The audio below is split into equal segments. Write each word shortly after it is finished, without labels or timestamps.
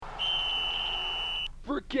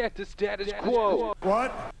Forget the status quo.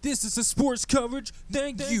 What? This is the sports coverage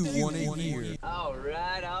that you want to hear. All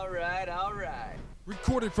right.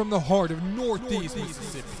 Recorded from the heart of Northeast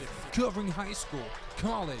Mississippi, covering high school,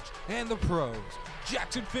 college, and the pros.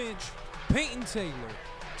 Jackson Finch, Peyton Taylor.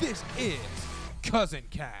 This is Cousin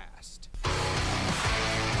Cast.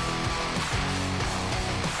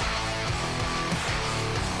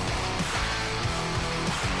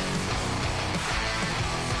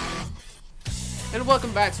 And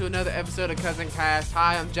welcome back to another episode of Cousin Cast.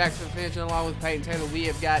 Hi, I'm Jackson Finch, and along with Peyton Taylor, we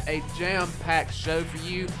have got a jam-packed show for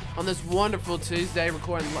you on this wonderful Tuesday,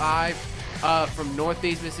 recording live from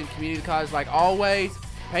Northeast Mississippi Community College, like always.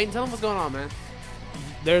 Peyton, tell them what's going on, man.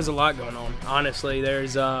 There's a lot going on, honestly.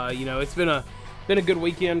 There's, it's been a good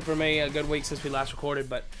weekend for me, a good week since we last recorded,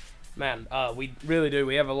 but man, we really do.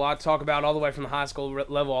 We have a lot to talk about, all the way from the high school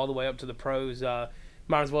level all the way up to the pros.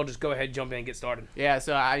 Might as well just go ahead, jump in, and get started. Yeah,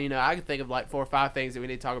 so I can think of like 4 or 5 things that we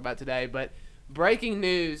need to talk about today. But breaking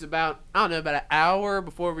news about an hour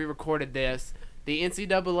before we recorded this, the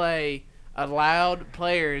NCAA allowed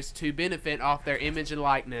players to benefit off their image and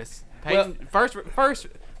likeness. Peyton, first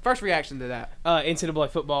reaction to that. NCAA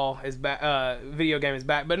football is back. Video game is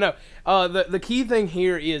back, but no. The key thing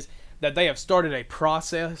here is that they have started a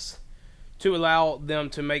process to allow them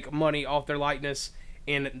to make money off their likeness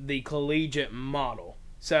in the collegiate model.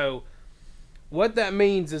 So what that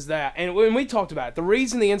means is that, and when we talked about it, the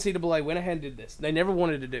reason the NCAA went ahead and did this, they never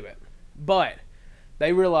wanted to do it, but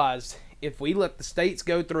they realized if we let the states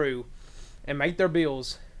go through and make their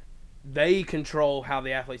bills, they control how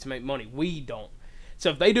the athletes make money. We don't.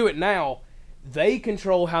 So if they do it now, they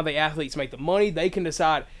control how the athletes make the money. They can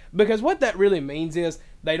decide, because what that really means is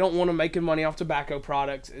they don't want to make money off tobacco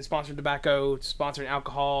products, sponsoring tobacco, sponsoring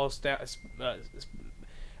alcohol,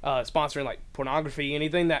 sponsoring like pornography,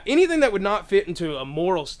 anything that would not fit into a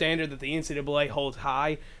moral standard that the NCAA holds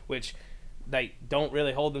high, which they don't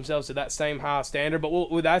really hold themselves to that same high standard.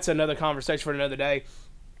 But that's another conversation for another day.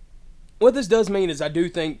 What this does mean is I do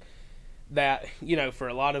think that, for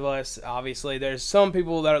a lot of us, obviously, there's some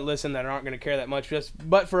people that listen that aren't going to care that much.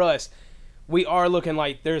 But for us, we are looking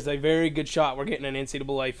like there's a very good shot we're getting an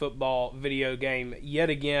NCAA football video game yet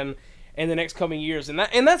again in the next coming years, and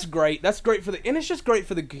that's great. That's great and it's just great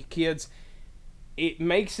for the kids. It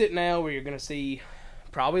makes it now where you're going to see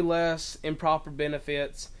probably less improper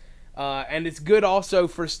benefits, and it's good also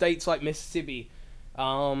for states like Mississippi.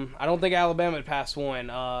 I don't think Alabama had passed one.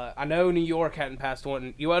 I know New York hadn't passed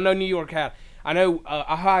one. I know New York had. I know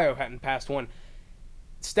Ohio hadn't passed one.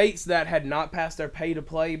 States that had not passed their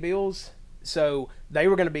pay-to-play bills, so they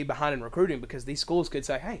were going to be behind in recruiting because these schools could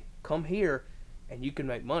say, hey, come here and you can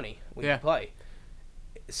make money when you play.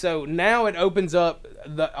 So now it opens up,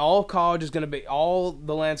 all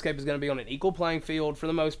the landscape is going to be on an equal playing field for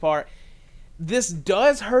the most part. This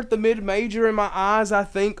does hurt the mid-major in my eyes, I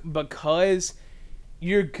think, because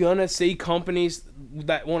you're going to see companies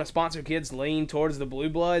that want to sponsor kids lean towards the Blue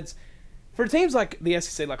Bloods. For teams like the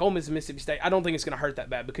SEC, like Ole Miss and Mississippi State, I don't think it's going to hurt that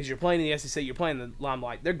bad because you're playing in the SEC, you're playing the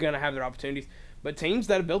limelight. They're going to have their opportunities. But teams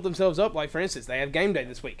that have built themselves up, like for instance, they have game day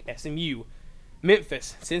this week, SMU,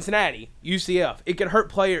 Memphis, Cincinnati, UCF. It could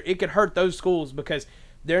hurt those schools because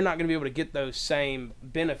they're not going to be able to get those same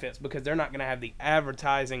benefits because they're not going to have the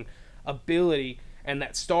advertising ability and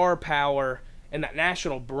that star power and that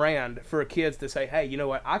national brand for kids to say, hey, you know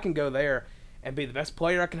what, I can go there and be the best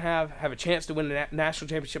player I can have a chance to win a national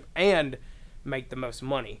championship, and make the most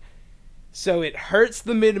money. So it hurts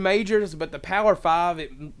the mid-majors, but the Power 5,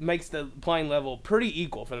 it makes the playing level pretty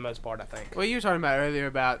equal for the most part, I think. Well, you were talking about earlier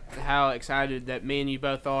about how excited that me and you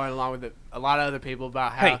both are, along with a lot of other people,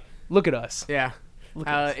 about how... Hey, look at us. Yeah.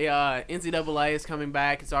 NCAA is coming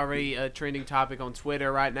back. It's already a trending topic on Twitter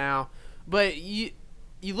right now. But you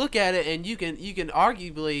look at it, and you can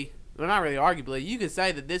arguably... Well, not really arguably. You can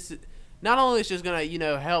say that this... Not only is just going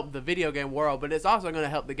to, help the video game world, but it's also going to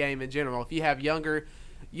help the game in general. If you have younger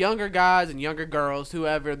guys and younger girls,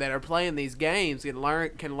 whoever that are playing these games can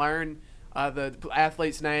learn the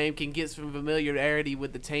athlete's name, can get some familiarity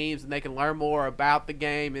with the teams, and they can learn more about the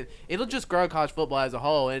game, and it'll just grow college football as a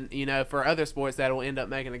whole. And for other sports, that'll end up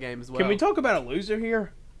making the game as well. Can we talk about a loser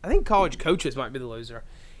here? I think college coaches might be the loser.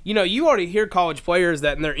 You already hear college players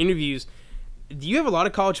that in their interviews. Do you have a lot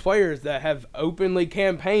of college players that have openly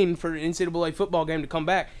campaigned for an NCAA football game to come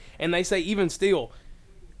back, and they say even still,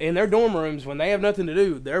 in their dorm rooms when they have nothing to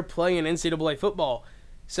do, they're playing NCAA football.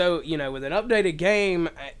 So, with an updated game,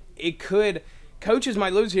 coaches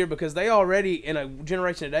might lose here because they already, in a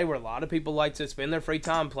generation today where a lot of people like to spend their free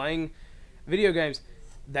time playing video games,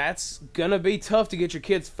 that's going to be tough to get your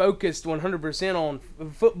kids focused 100% on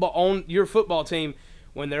football, on your football team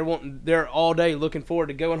when they're all day looking forward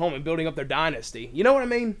to going home and building up their dynasty. You know what I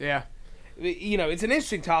mean? Yeah. You know, it's an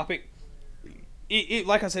interesting topic.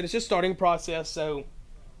 Like I said, it's just starting a process, so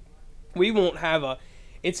we won't have a.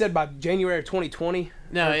 It said by January of 2020.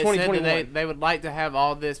 No, or it 2021. said that they would like to have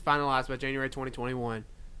all this finalized by January 2021.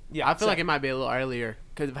 Yeah, I feel like it might be a little earlier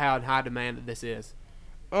because of how in high demand that this is.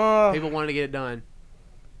 Uh, People want to get it done.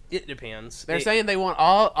 it depends. They're saying they want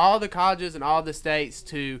all the colleges and all the states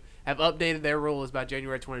to have updated their rules by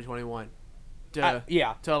January 2021 to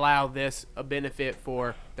to allow this a benefit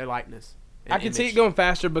for their likeness. I can see it going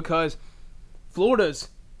faster because Florida's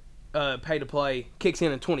pay to play kicks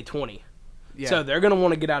in 2020. Yeah. So they're going to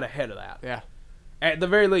want to get out ahead of that. Yeah. At the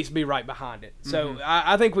very least, be right behind it. So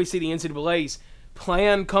I think we see the NCAA's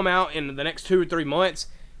plan come out in the next 2 or 3 months.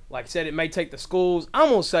 Like I said, it may take the schools. I'm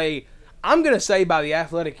going to say by the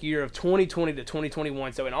athletic year of 2020 to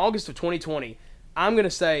 2021, so in August of 2020, I'm going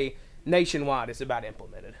to say nationwide it's about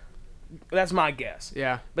implemented. That's my guess.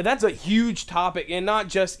 Yeah. But that's a huge topic, and not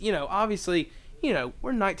just, obviously,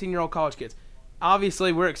 we're 19-year-old college kids.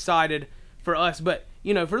 Obviously, we're excited for us, but,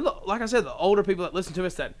 like I said, the older people that listen to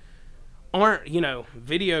us that aren't,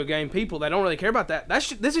 video game people that don't really care about that,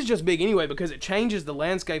 this is just big anyway because it changes the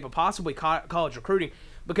landscape of possibly college recruiting.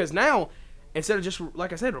 Because now, instead of just,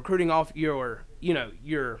 like I said, recruiting off your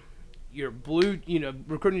blue,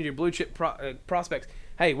 recruiting your blue chip prospects,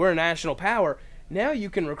 hey, we're a national power. Now you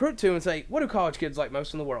can recruit to and say, what do college kids like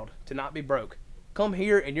most in the world? To not be broke. Come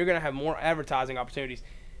here and you're going to have more advertising opportunities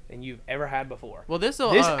than you've ever had before. Well, this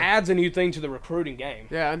adds a new thing to the recruiting game.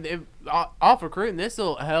 Yeah, and off recruiting, this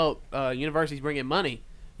will help universities bring in money.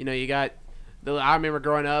 You got I remember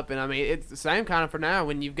growing up, and I mean it's the same kind of for now.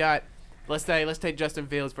 When you've got, let's take Justin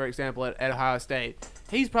Fields for example at Ohio State.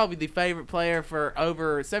 He's probably the favorite player for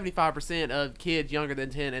over 75% of kids younger than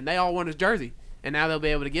 10, and they all want his jersey. And now they'll be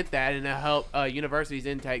able to get that, and it'll help universities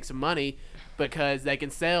intake some money because they can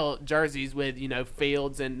sell jerseys with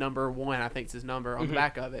Fields and number 1, I think it's his number on the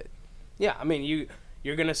back of it. Yeah, I mean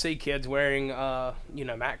you're gonna see kids wearing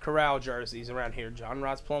Matt Corral jerseys around here, John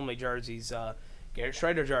Ross Plumlee jerseys, Garrett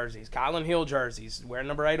Schrader jerseys, Kylan Hill jerseys, wearing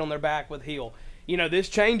number 8 on their back with Hill. This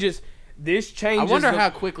changes. I wonder how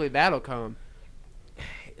quickly that'll come.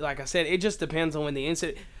 Like I said, it just depends on when the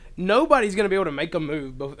incident. Nobody's going to be able to make a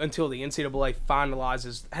move until the NCAA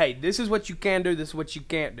finalizes, hey, this is what you can do, this is what you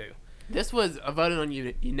can't do. This was voted on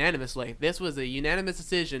unanimously. This was a unanimous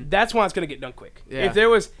decision. That's why it's going to get done quick. Yeah.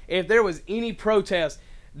 If there was any protest,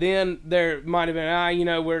 then there might have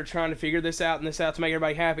been, we're trying to figure this out to make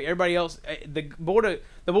everybody happy. Everybody else, the board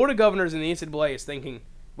of governors and the NCAA is thinking,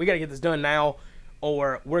 we got to get this done now,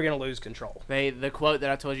 or we're going to lose control. The quote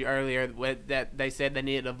that I told you earlier, that they said they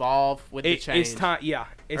needed to evolve with the change. It's time. Yeah,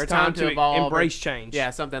 it's or time to evolve, embrace change.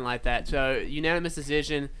 Yeah, something like that. So unanimous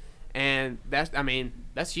decision, and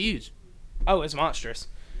that's huge. Oh, it's monstrous,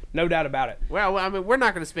 no doubt about it. Well, I mean, we're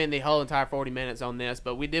not going to spend the whole entire 40 minutes on this,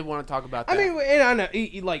 but we did want to talk about that. I mean, and I know,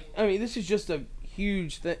 this is just a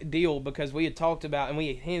huge deal because we had talked about and we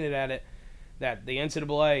had hinted at it that the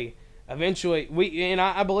NCAA. Eventually,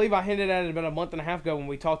 I believe I hinted at it about a month and a half ago when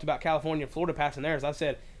we talked about California and Florida passing theirs. I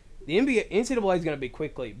said the NCAA is going to be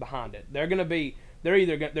quickly behind it.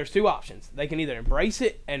 There's two options. They can either embrace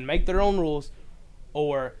it and make their own rules,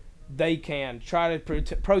 or they can try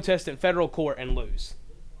to protest in federal court and lose.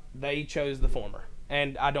 They chose the former,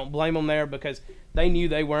 and I don't blame them there because they knew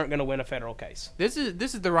they weren't going to win a federal case. This is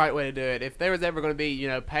the right way to do it. If there was ever going to be,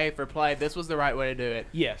 pay for play, this was the right way to do it.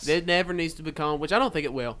 Yes. It never needs to become, which I don't think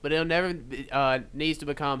it will, but it'll never needs to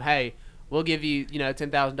become, hey, we'll give you,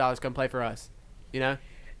 $10,000, come play for us. Now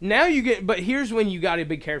but here's when you got to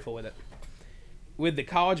be careful with it. With the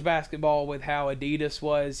college basketball, with how Adidas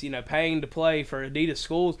was, paying to play for Adidas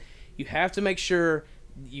schools, you have to make sure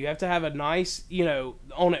you have to have a nice,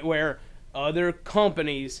 on it where other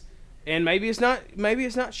companies. And maybe it's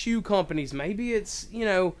not shoe companies. Maybe it's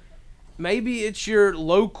your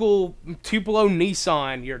local Tupelo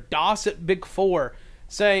Nissan, your Dossett Big Four,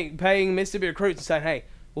 paying Mississippi recruits and saying, "Hey,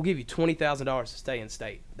 we'll give you $20,000 to stay in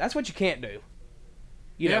state." That's what you can't do.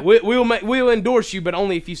 We'll endorse you, but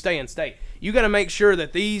only if you stay in state. You got to make sure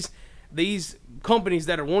that these companies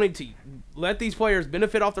that are wanting to let these players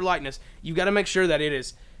benefit off their likeness, you got to make sure that it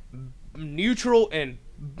is neutral and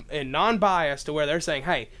non-biased to where they're saying,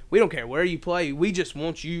 hey, we don't care where you play, we just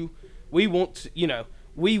want you, we want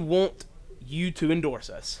you to endorse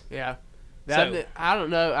us. Yeah. I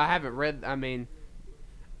don't know, I haven't read,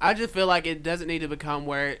 I just feel like it doesn't need to become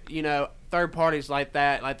where, third parties like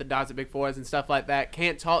that, like the Dots of Big Fours and stuff like that,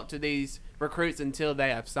 can't talk to these recruits until they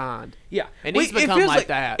have signed. Yeah, It needs to become feels like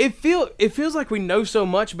that. It feels like we know so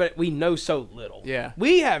much, but we know so little. Yeah.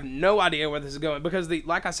 we have no idea where this is going because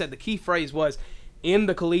like I said, the key phrase was in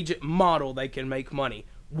the collegiate model they can make money.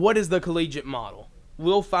 What is the collegiate model?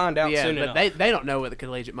 We'll find out Yeah, soon but enough. they don't know what the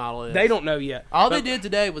collegiate model is. They don't know yet. All But- they did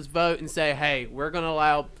today was vote and say, hey, we're going to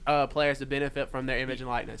allow players to benefit from their image and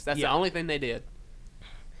likeness. That's the Yeah. only thing they did.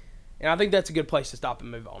 and I think that's a good place to stop and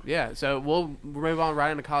move on. Yeah, so we'll move on right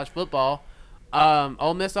into college football.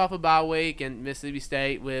 Ole Miss off a bye week and Mississippi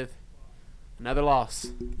State with another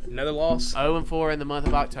loss. Another loss. 0-4 in the month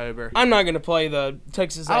of October. I'm not going to play the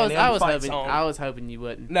Texas A&M I was fight hoping song. I was hoping you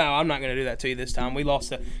wouldn't. No, I'm not going to do that to you this time. We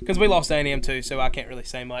lost because we lost to A&M too, so I can't really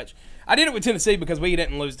say much. I did it with Tennessee because we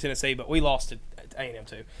didn't lose to Tennessee, but we lost to A&M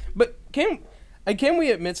too. But can we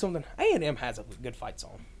admit something? A&M has a good fight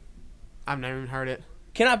song. I've never even heard it.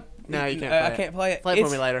 Can I? No, you can't. I Play can't play it. Play it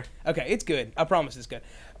for me later. Okay, it's good. I promise it's good.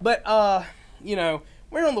 But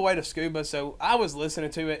we're on the way to Scuba, so I was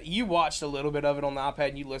listening to it. You watched a little bit of it on the iPad,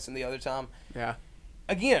 and you listened the other time. Yeah.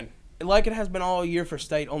 Again, like it has been all year for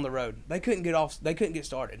State on the road. They couldn't get off. They couldn't get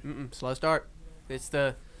started. Slow start. It's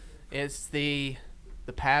the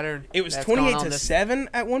pattern. It was that's going on 28-7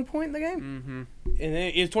 at one point in the game, and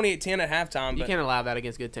it was 28-10 at halftime. You But can't allow that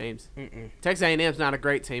against good teams. Texas A&M's not a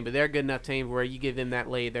great team, but they're a good enough team where you give them that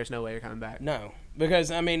lead, there's no way you're coming back. no,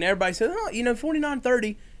 because everybody says,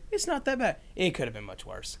 49-30. It's not that bad. It could have been much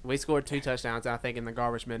worse. We scored 2 touchdowns, I think, in the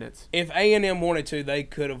garbage minutes. If A&M wanted to, they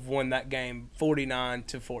could have won that game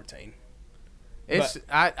 49-14.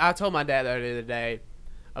 I told my dad the other day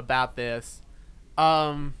about this.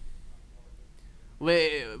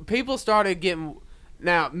 People started getting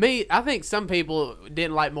I think some people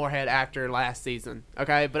didn't like Moorhead after last season.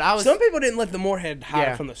 Okay, but Some people didn't let the Moorhead hide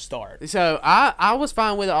Yeah. from the start. So I was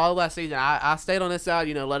fine with it all last season. I stayed on this side,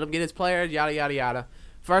 let him get his players, yada yada yada.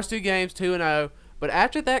 First 2 games 2-0, but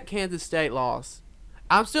after that Kansas State loss,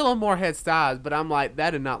 I'm still on Moorhead's side, but I'm like,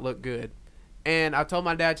 that did not look good. And I told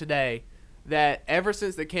my dad today that ever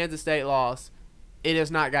since the Kansas State loss, it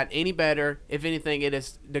has not gotten any better. If anything, it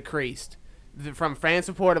has decreased. From fan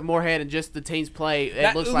support of Moorhead and just the team's play,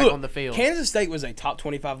 it looks like on the field. Kansas State was a top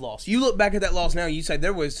 25 loss. You look back at that loss now, you say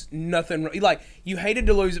there was nothing. Like, you hated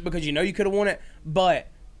to lose it because you know you could have won it, but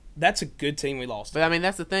that's a good team we lost. But, I mean,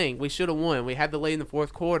 that's the thing. We should have won. We had the lead in the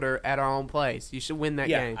fourth quarter at our own place. You should win that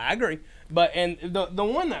game. I agree. But and the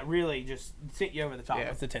one that really just sent you over the top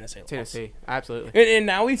was the Tennessee loss. Tennessee, absolutely. And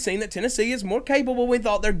now we've seen that Tennessee is more capable. We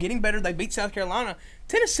thought they're getting better. They beat South Carolina.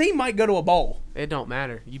 Tennessee might go to a bowl. It don't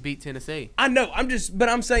matter. You beat Tennessee. I know. But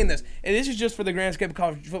I'm saying this, and this is just for the grand scope of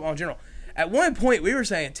college football in general. At one point, we were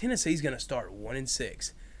saying Tennessee's going to start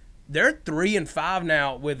 1-6. They're 3-5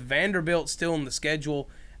 now with Vanderbilt still in the schedule,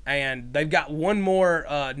 and they've got one more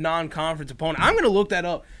non-conference opponent. I'm going to look that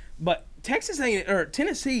up, but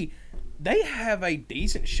Tennessee, they have a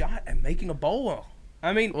decent shot at making a bowl.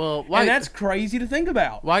 I mean, and that's crazy to think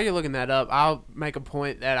about. While you're looking that up, I'll make a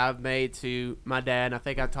point that I've made to my dad, and I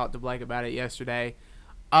think I talked to Blake about it yesterday.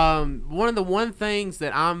 One of the things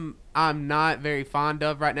that I'm not very fond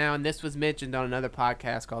of right now, and this was mentioned on another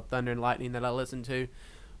podcast called Thunder and Lightning that I listened to,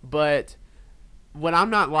 but what I'm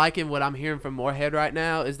not liking, what I'm hearing from Moorhead right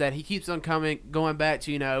now, is that he keeps on going back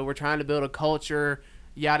to, we're trying to build a culture,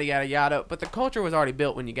 yada, yada, yada, but the culture was already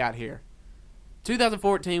built when you got here.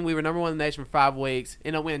 2014, we were number 1 in the nation for 5 weeks,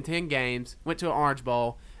 ended up winning 10 games, went to an Orange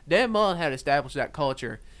Bowl. Dan Mullen had established that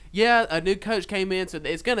culture. Yeah, a new coach came in, so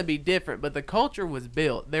it's going to be different, but the culture was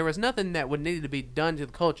built. There was nothing that would need to be done to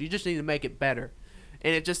the culture. You just need to make it better.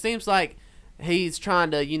 And it just seems like he's trying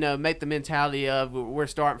to, make the mentality of we're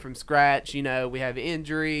starting from scratch. We have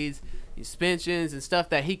injuries, suspensions, and stuff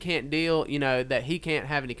that he can't deal, that he can't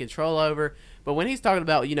have any control over. But when he's talking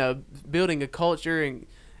about, building a culture, and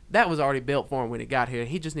that was already built for him when he got here.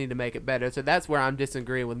 He just needed to make it better. So that's where I'm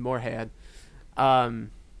disagreeing with Moorhead.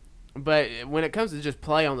 But when it comes to just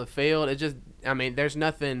play on the field, there's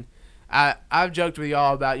nothing. I've joked with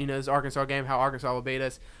y'all about, this Arkansas game, how Arkansas will beat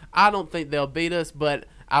us. I don't think they'll beat us, but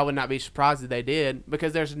I would not be surprised if they did,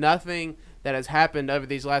 because there's nothing that has happened over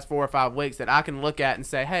these last 4 or 5 weeks that I can look at and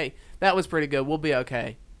say, hey, that was pretty good. We'll be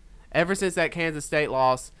okay. Ever since that Kansas State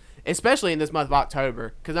loss, especially in this month of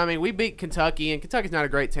October, because, we beat Kentucky, and Kentucky's not a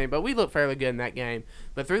great team, but we looked fairly good in that game.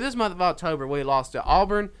 But through this month of October, we lost to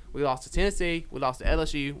Auburn, we lost to Tennessee, we lost to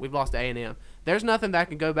LSU, we've lost to A&M. There's nothing that I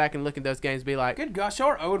can go back and look at those games and be like, good gosh, y'all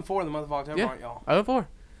are 0-4 in the month of October, aren't y'all? 0-4.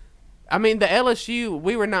 The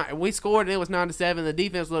LSU, we scored and it was 9-7. The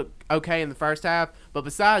defense looked okay in the first half, but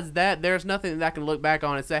besides that, there's nothing that I can look back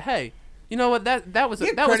on and say, hey, you know what, that was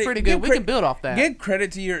pretty good. We can build off that. Give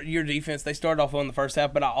credit to your defense. They started off on the first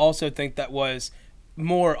half, but I also think that was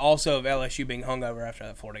more also of LSU being hungover after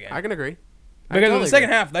that Florida game. I can agree. Because in the second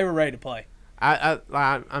half, they were ready to play.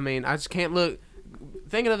 I mean, I just can't look.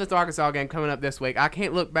 Thinking of this Arkansas game coming up this week, I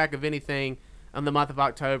can't look back of anything in the month of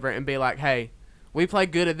October and be like, hey, we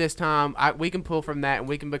played good at this time. We can pull from that and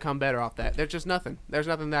we can become better off that. There's just nothing. There's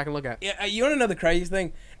nothing that I can look at. Yeah, you want to know the crazy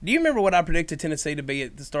thing? Do you remember what I predicted Tennessee to be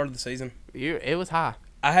at the start of the season? It was high.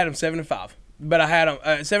 I had them 7-5, but I had them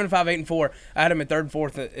 7-5, 8-4. I had them at third and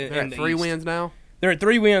fourth. They're at 3 wins now. They're at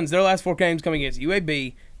 3 wins. Their last 4 games coming against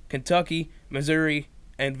UAB, Kentucky, Missouri,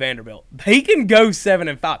 and Vanderbilt. They can go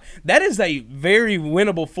 7-5. That is a very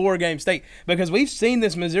winnable 4-game state because we've seen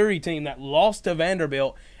this Missouri team that lost to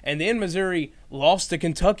Vanderbilt and then Missouri lost to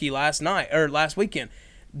Kentucky last weekend.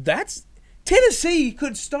 That's Tennessee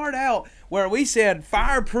could start out where we said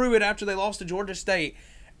fire Pruitt after they lost to Georgia State,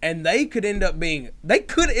 and they could end up being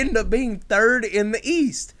third in the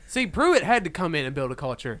East. See, Pruitt had to come in and build a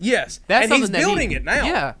culture. Yes, That's and he's something that building it now.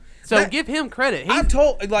 Yeah. So give him credit. I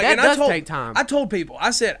told take time. I told people.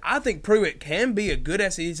 I said I think Pruitt can be a good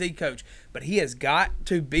SEC coach, but he has got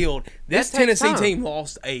to build. This Tennessee team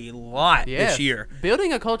lost a lot this year.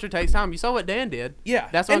 Building a culture takes time. You saw what Dan did. Yeah,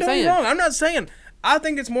 that's what I'm saying. Don't get me wrong. I'm not saying. I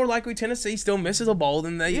think it's more likely Tennessee still misses a bowl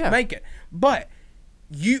than they make it. But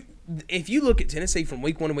if you look at Tennessee from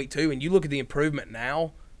week 1 to week 2, and you look at the improvement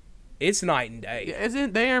now, it's night and day. Yeah,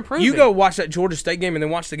 isn't they are improving? You go watch that Georgia State game and then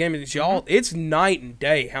watch the game against y'all. Mm-hmm. It's night and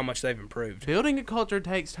day how much they've improved. Building a culture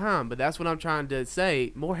takes time, but that's what I'm trying to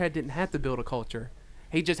say. Moorhead didn't have to build a culture.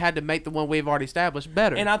 He just had to make the one we've already established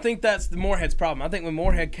better. And I think that's the Moorhead's problem. I think when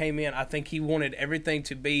Moorhead came in, I think he wanted everything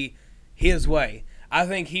to be his way. I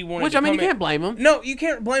think he wanted Which, to I mean, come you can't blame him. No, you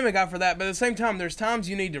can't blame a guy for that. But at the same time, there's times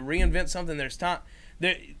you need to reinvent something.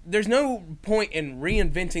 There's no point in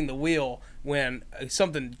reinventing the wheel when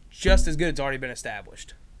something just as good has already been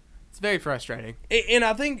established. It's very frustrating. And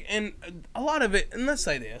I think, and a lot of it, and let's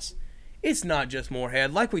say this, it's not just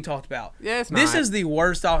Moorhead, like we talked about. Yeah, it's not. This is the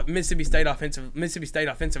worst Mississippi State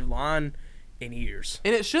offensive line in years.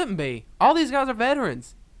 And it shouldn't be. All these guys are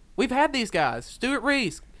veterans. We've had these guys. Stuart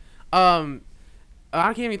Reese. I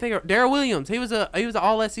can't even think of Darrell Williams. He was an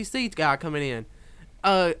all SEC guy coming in.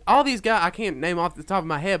 All these guys, I can't name off the top of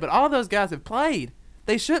my head, but all those guys have played.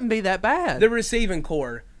 They shouldn't be that bad. The receiving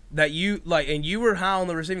core that you like, and you were high on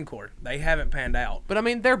the receiving core. They haven't panned out. But I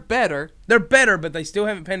mean, they're better. They're better, but they still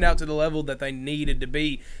haven't panned out to the level that they needed to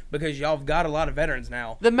be because y'all have got a lot of veterans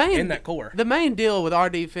now in that core. The main deal with our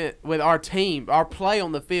defense, with our team, our play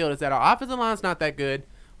on the field is that our offensive line's not that good.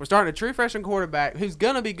 We're starting a true freshman quarterback who's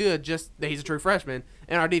gonna be good, just that he's a true freshman,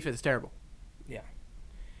 and our defense is terrible. Yeah,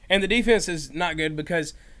 and the defense is not good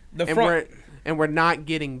because we're not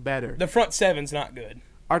getting better. The front seven's not good.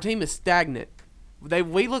 Our team is stagnant.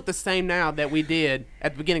 We look the same now that we did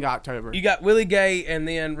at the beginning of October. You got Willie Gay, and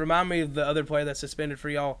then remind me of the other player that's suspended for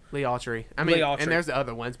y'all. Lee Autry. And there's the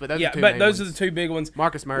other ones, but those are the two big ones.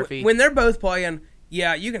 Marcus Murphy. When they're both playing,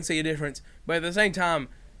 yeah, you can see a difference. But at the same time,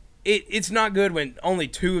 it's not good when only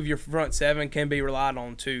 2 of your front 7 can be relied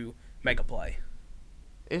on to make a play.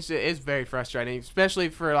 It's very frustrating, especially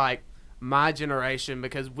for like my generation,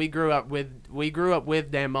 because we grew up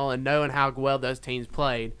with Dan Mullen, knowing how well those teams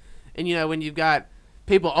played. And when you've got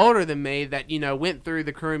people older than me that went through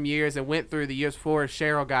the Croom years and went through the years before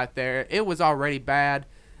Cheryl got there, it was already bad.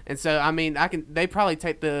 And so I mean, they probably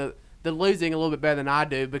take the losing a little bit better than I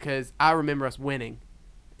do because I remember us winning.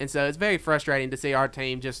 And so it's very frustrating to see our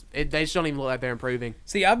team they just don't even look like they're improving.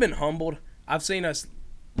 See, I've been humbled. I've seen us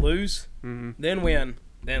lose, then win,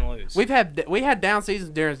 then lose. We had down seasons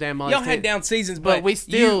during Dan Mullen's Y'all had down seasons, but we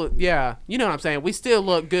still you know what I'm saying. We still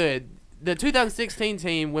look good. The 2016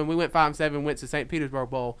 team, when we went 5-7, went to St.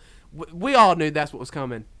 Petersburg Bowl. We all knew that's what was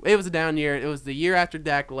coming. It was a down year. It was the year after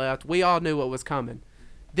Dak left. We all knew what was coming.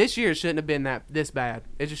 This year shouldn't have been this bad.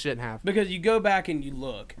 It just shouldn't have. Because you go back and you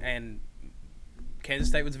look, and Kansas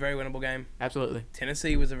State was a very winnable game. Absolutely.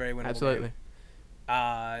 Tennessee was a very winnable game. Absolutely.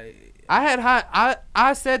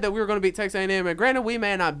 I said that we were going to beat Texas A&M, and granted, we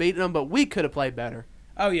may not beat them, but we could have played better.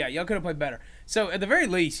 Oh yeah, y'all could have played better. So at the very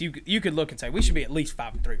least, you could look and say we should be at least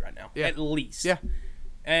 5-3 right now. Yeah. At least. Yeah.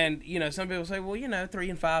 And some people say, well,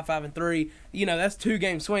 3-5, 5-3, that's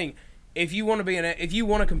 2-game swing. If you want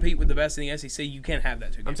to compete with the best in the SEC, you can't have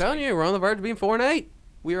that 2-game swing. I'm telling you, we're on the verge of being 4-8.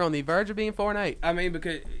 We are on the verge of being 4-8. I mean,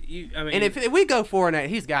 because and if we go 4-8,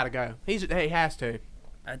 he's got to go. He has to.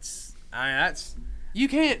 That's you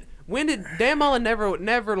can't. When did Dan Mullen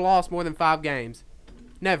never lost more than 5 games?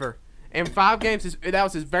 Never. And 5 games that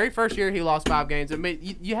was his very first year. He lost 5 games. I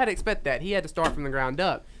mean, you had to expect that. He had to start from the ground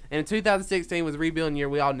up. And in 2016 was a rebuilding year.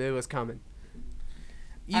 We all knew it was coming.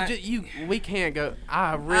 We can't go.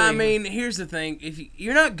 I mean, here's the thing: if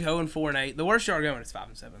you're not going 4-8, the worst you are going is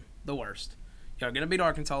 5-7. The worst. You're gonna beat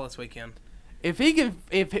Arkansas this weekend.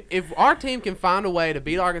 If our team can find a way to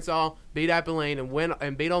beat Arkansas, beat Abilene, and win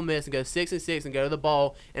and beat Ole Miss and go 6-6 and go to the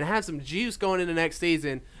bowl and have some juice going into next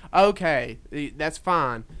season, okay, that's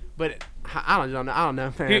fine. But I don't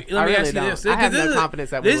know, man. Here, let me ask you this. I have no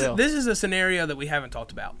confidence that we will. This is a scenario that we haven't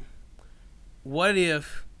talked about. What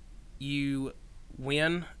if you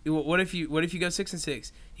win? What if you go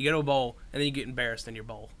 6-6? You go to a bowl and then you get embarrassed in your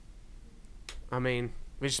bowl. I mean,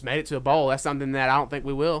 we just made it to a bowl. That's something that I don't think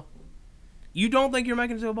we will. You don't think you're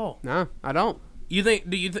making it to a bowl? No, I don't. You think?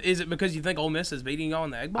 Is it because you think Ole Miss is beating y'all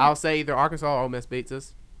in the Egg Bowl? I'll say either Arkansas or Ole Miss beats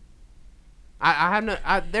us. I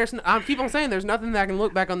keep on saying there's nothing that I can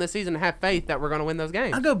look back on this season and have faith that we're going to win those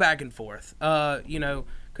games. I go back and forth.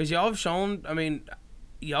 Because y'all have shown. I mean,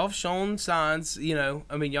 y'all have shown signs.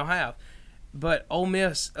 Y'all have. But Ole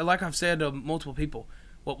Miss, like I've said to multiple people,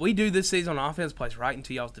 what we do this season on offense plays right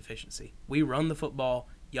into y'all's deficiency. We run the football.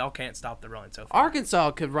 Y'all can't stop the run so far.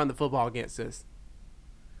 Arkansas could run the football against us.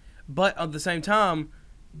 But at the same time,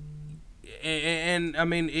 and I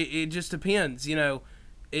mean, it just depends.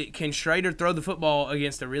 Can Schrader throw the football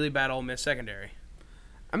against a really bad Ole Miss secondary?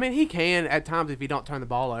 I mean, he can at times if he don't turn the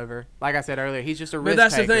ball over. Like I said earlier, he's just a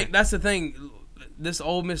risk taker. taker. That's the thing. This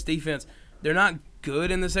Ole Miss defense, they're not good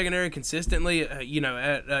in the secondary consistently.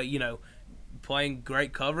 Playing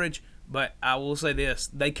great coverage. But I will say this: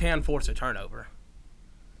 they can force a turnover.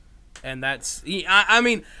 And that's, I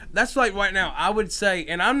mean, that's like right now, I would say,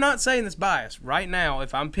 and I'm not saying this bias, right now,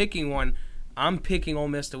 if I'm picking one, I'm picking Ole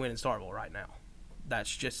Miss to win in Starkville right now.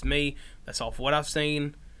 That's just me. That's off what I've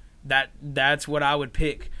seen. That's what I would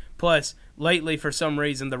pick. Plus, lately, for some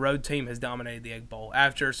reason, the road team has dominated the Egg Bowl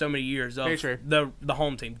after so many years of the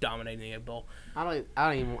home team dominating the Egg Bowl. I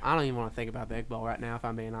don't even want to think about the Egg Bowl right now, if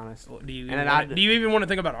I'm being honest. Do you even want to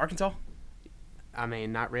think about Arkansas? I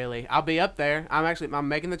mean, not really. I'll be up there. I'm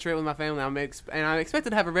making the trip with my family. I'm expected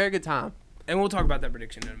to have a very good time. And we'll talk about that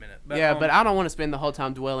prediction in a minute. But, but I don't want to spend the whole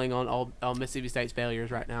time dwelling on Mississippi State's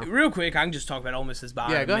failures right now. Real quick, I can just talk about Ole Miss's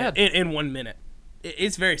bye. Yeah, go ahead. In 1 minute.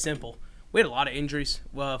 It's very simple. We had a lot of injuries.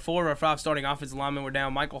 4 of our 5 starting offensive linemen were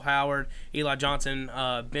down. Michael Howard, Eli Johnson,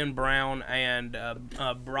 Ben Brown, and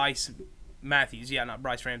Bryce Matthews. Yeah, not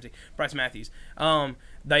Bryce Ramsey. Bryce Matthews.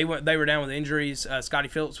 They were down with injuries. Scotty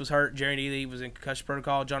Phillips was hurt. Jared Ely was in concussion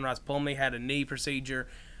protocol. John Rice Plumlee had a knee procedure.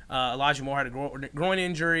 Elijah Moore had a groin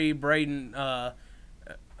injury. Braden,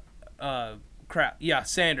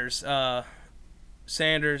 Sanders.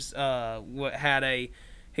 Sanders had a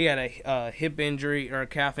hip injury or a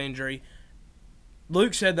calf injury.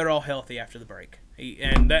 Luke said they're all healthy after the break,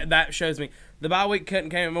 and that shows me the bye week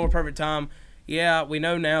came at a more perfect time. Yeah, we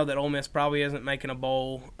know now that Ole Miss probably isn't making a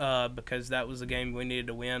bowl because that was the game we needed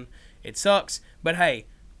to win. It sucks, but hey,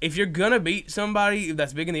 if you're gonna beat somebody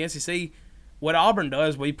that's big in the SEC, what Auburn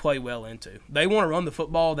does, we play well into. They want to run the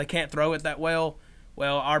football. They can't throw it that well.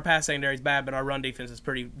 Well, our pass secondary is bad, but our run defense is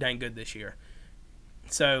pretty dang good this year.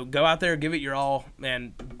 So go out there, give it your all,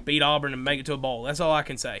 and beat Auburn and make it to a bowl. That's all I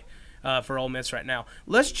can say for Ole Miss right now.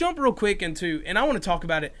 Let's jump real quick into, and I want to talk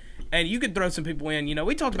about it, and you could throw some people in.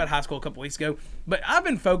 We talked about high school a couple weeks ago, but I've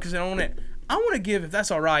been focusing on it. I want to give, if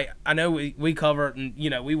that's all right, I know we cover it,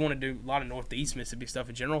 and, we want to do a lot of Northeast Mississippi stuff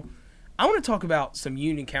in general. I want to talk about some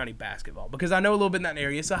Union County basketball because I know a little bit in that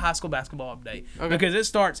area. It's a high school basketball update because it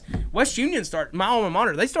starts – West Union my alma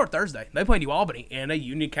mater, they start Thursday. They play New Albany in a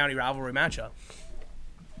Union County rivalry matchup.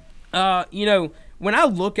 When I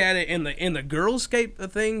look at it in the girls' scape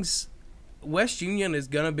of things, West Union is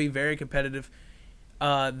going to be very competitive.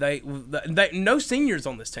 They no seniors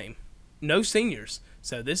on this team. No seniors.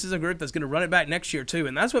 So this is a group that's going to run it back next year too,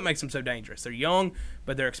 and that's what makes them so dangerous. They're young,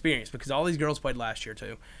 but they're experienced because all these girls played last year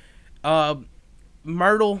too.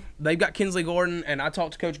 Myrtle, they've got Kinsley Gordon, and I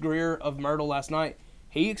talked to Coach Greer of Myrtle last night.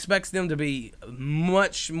 He expects them to be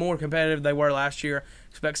much more competitive than they were last year.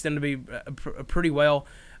 Expects them to be pretty well.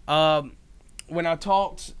 When I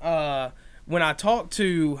talked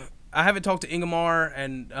to, I haven't talked to Ingomar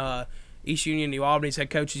and East Union, New Albany's head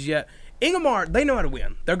coaches yet. Ingomar, they know how to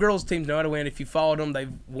win. Their girls' teams know how to win. If you followed them,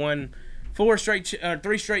 they've won 3 straight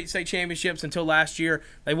state championships until last year.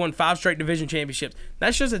 They won 5 straight division championships.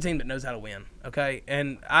 That's just a team that knows how to win, okay?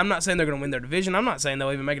 And I'm not saying they're going to win their division. I'm not saying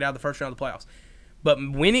they'll even make it out of the first round of the playoffs. But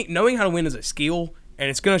knowing how to win is a skill,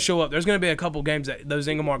 and it's going to show up. There's going to be a couple games that those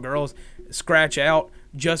Ingomar girls scratch out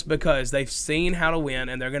just because they've seen how to win,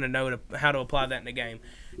 and they're going to know how to apply that in the game.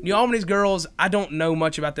 New Albany's girls, I don't know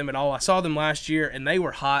much about them at all. I saw them last year, and they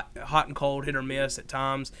were hot and cold, hit or miss at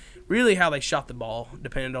times. Really how they shot the ball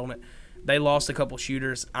depended on it. They lost a couple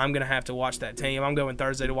shooters. I'm going to have to watch that team. I'm going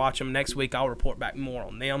Thursday to watch them. Next week, I'll report back more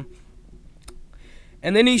on them.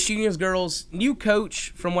 And then East Union's girls, new coach,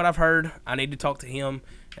 from what I've heard. I need to talk to him.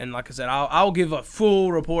 And like I said, I'll give a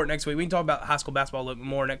full report next week. We can talk about high school basketball a little bit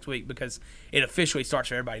more next week because it officially starts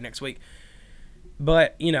for everybody next week.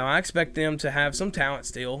 But, I expect them to have some talent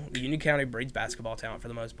still. Union County breeds basketball talent for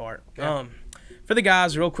the most part. Yeah. For the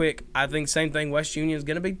guys, real quick, I think same thing. West Union is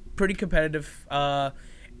going to be pretty competitive.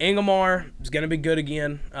 Ingomar is going to be good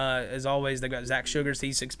again. As always, they've got Zach Sugars.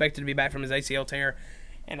 He's expected to be back from his ACL tear.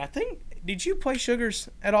 And I think, did you play Sugars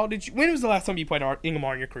at all? When was the last time you played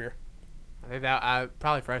Ingomar in your career? I think that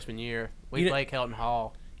probably freshman year. We played Kelton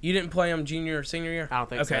Hall. You didn't play him junior or senior year? I don't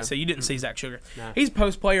think so. Okay, so you didn't see Zach Sugar. No. He's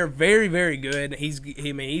post player, very, very good.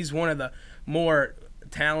 He's one of the more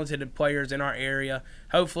talented players in our area.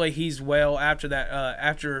 Hopefully he's well after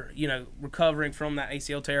that. Recovering from that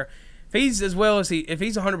ACL tear. If he's as well as if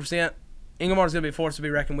he's 100%, Ingomar's gonna be a force to be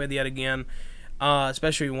reckoned with yet again.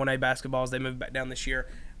 Especially in 1A basketball as they move back down this year.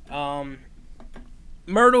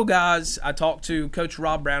 Myrtle guys, I talked to Coach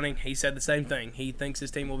Rob Browning. He said the same thing. He thinks his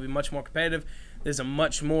team will be much more competitive. There's a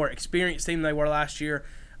much more experienced team than they were last year.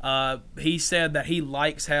 He said that he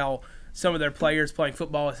likes how some of their players playing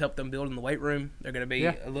football has helped them build in the weight room. They're going to be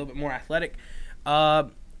a little bit more athletic.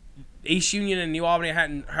 East Union and New Albany,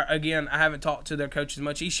 I haven't talked to their coaches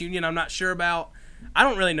much. East Union, I'm not sure about. I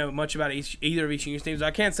don't really know much about either of East Union's teams.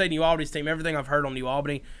 I can't say New Albany's team. Everything I've heard on New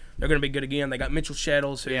Albany, they're going to be good again. They got Mitchell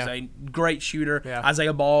Shettles, who's a great shooter. Yeah.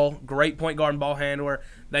 Isaiah Ball, great point guard and ball handler.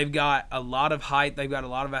 They've got a lot of height. They've got a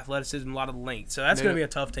lot of athleticism, a lot of length. So that's going to be a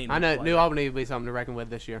tough team. I know New Albany will be something to reckon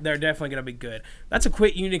with this year. They're definitely going to be good. That's a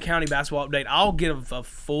quick Union County basketball update. I'll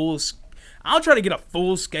try to get a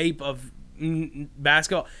full scape of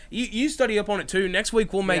basketball. You study up on it too. Next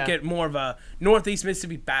week we'll make it more of a Northeast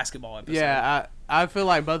Mississippi basketball episode. Yeah, I feel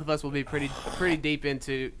like both of us will be pretty deep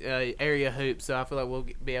into area hoops, so I feel like we'll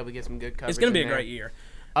be able to get some good coverage. It's going to be a great year.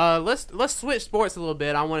 Let's switch sports a little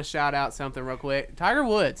bit. I want to shout out something real quick. Tiger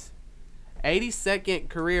Woods, 82nd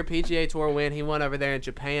career PGA Tour win. He won over there in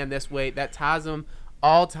Japan this week. That ties him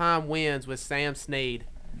all-time wins with Sam Snead.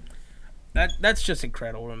 That's just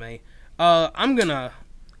incredible to me.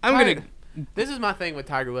 This is my thing with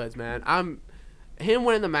Tiger Woods, man. Him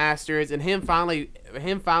winning the Masters and him finally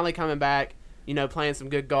coming back, playing some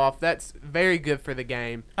good golf. That's very good for the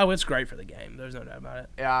game. Oh, it's great for the game. There's no doubt about it.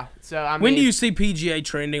 Yeah. So when do you see PGA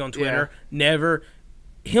trending on Twitter? Yeah. Never.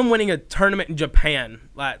 Him winning a tournament in Japan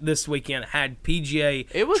like this weekend had PGA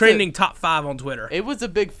trending top 5 on Twitter. It was a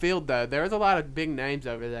big field though. There was a lot of big names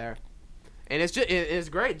over there, and it's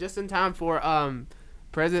great just in time for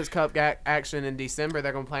President's Cup action in December.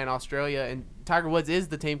 They're going to play in Australia, and Tiger Woods is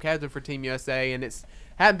the team captain for Team USA, and it's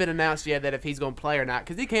hadn't been announced yet that if he's going to play or not,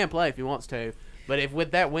 because he can play if he wants to. But if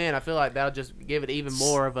with that win, I feel like that'll just give it even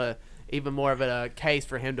more of a case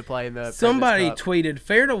for him to play in the. Somebody tweeted,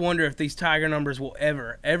 "Fair to wonder if these Tiger numbers will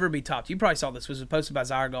ever be topped." You probably saw this. Was posted by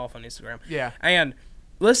Zyre Golf on Instagram. Yeah, and.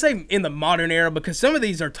 Let's say in the modern era, because some of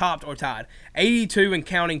these are topped or tied. 82 and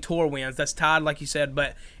counting tour wins, that's tied, like you said.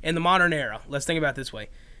 But in the modern era, let's think about it this way.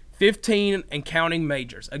 15 and counting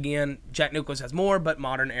majors. Again, Jack Nicklaus has more, but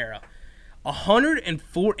modern era.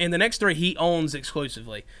 104, and the next 3 he owns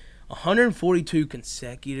exclusively. 142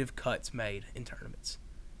 consecutive cuts made in tournaments.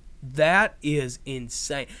 That is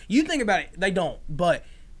insane. You think about it, they don't. But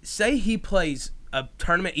say he plays a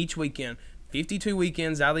tournament each weekend, 52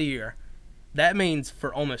 weekends out of the year. That means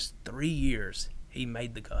for almost 3 years he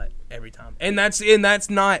made the cut every time, and that's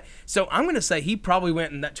not. So I'm going to say he probably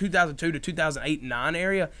went in that 2002 to 2008 9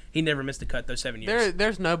 area. He never missed a cut those 7 years.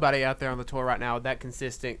 There's nobody out there on the tour right now with that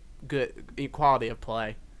consistent good quality of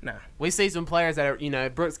play. No, we see some players that are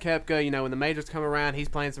Brooks Koepka. When the majors come around, he's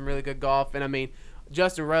playing some really good golf, and I mean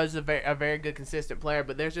Justin Rose is a very good consistent player,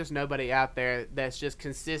 but there's just nobody out there that's just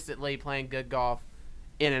consistently playing good golf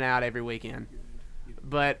in and out every weekend.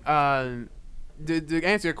 But to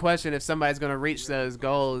answer your question, if somebody's going to reach those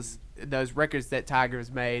goals, those records that Tiger has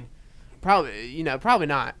made, probably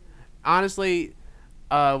not. Honestly,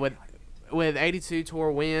 with 82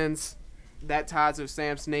 tour wins, that ties with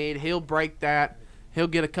Sam Snead. He'll break that. He'll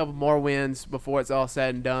get a couple more wins before it's all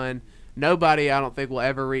said and done. Nobody, I don't think, will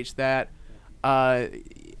ever reach that.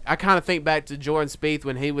 I kind of think back to Jordan Spieth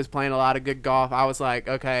when he was playing a lot of good golf. I was like,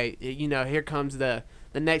 okay, here comes the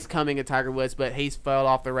next coming of Tiger Woods, but he's fell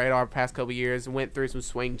off the radar the past couple years and went through some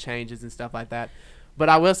swing changes and stuff like that. But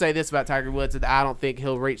I will say this about Tiger Woods, that I don't think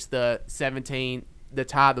he'll reach the 17, the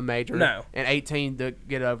tie the major, no, and 18 to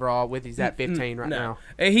get overall with. He's at 15 right now.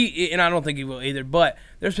 And I don't think he will either. But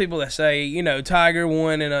there's people that say, Tiger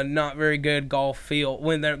won in a not very good golf field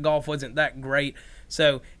when their golf wasn't that great.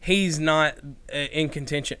 So he's not in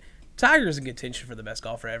contention. Tiger's in contention for the best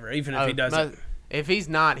golfer ever, even if he doesn't. If he's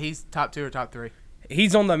not, he's top 2 or top 3.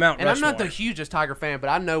 He's on the Mount And Rushmore. I'm not the hugest Tiger fan, but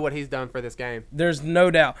I know what he's done for this game. There's no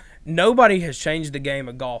doubt. Nobody has changed the game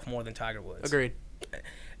of golf more than Tiger Woods. Agreed.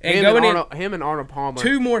 And Him and Arnold Palmer.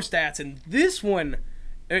 2 more stats, and this one,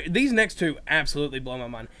 these next 2 absolutely blow my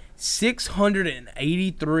mind.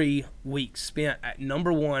 683 weeks spent at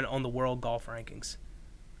number 1 on the world golf rankings.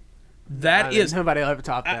 That is nobody will ever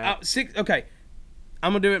top that. Okay,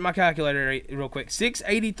 I'm gonna do it in my calculator real quick.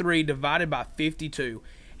 683 divided by 52.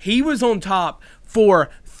 He was on top for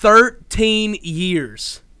 13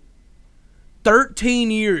 years.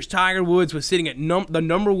 13 years, Tiger Woods was sitting at the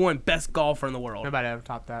number 1 best golfer in the world. Nobody ever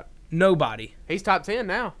topped that. Nobody. He's top 10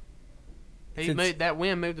 now. Since- That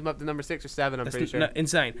win moved him up to number 6 or 7, I'm pretty sure.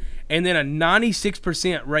 Insane. And then a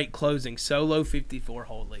 96% rate closing, solo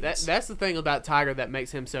 54-hole leads. That's the thing about Tiger that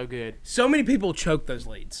makes him so good. So many people choke those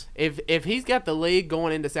leads. If he's got the lead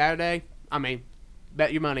going into Saturday, I mean,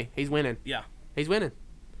 bet your money. He's winning. Yeah. He's winning.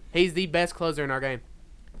 He's the best closer in our game.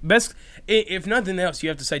 Best, if nothing else, you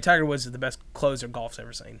have to say Tiger Woods is the best closer golf's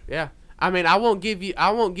ever seen. Yeah. I mean, I won't give you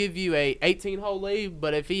a 18-hole lead,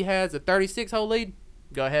 but if he has a 36-hole lead,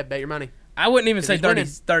 go ahead, bet your money. I wouldn't even say he's 30,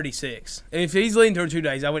 winning. 36. If he's leading toward 2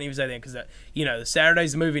 days, I wouldn't even say that because, the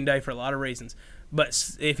Saturday's a moving day for a lot of reasons.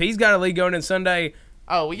 But if he's got a lead going in Sunday,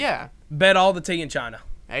 Oh, well, yeah. bet all the tea in China.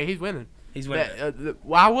 Hey, he's winning. He's winning.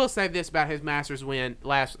 Well, I will say this about his Masters win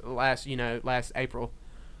last April.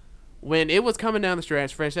 When it was coming down the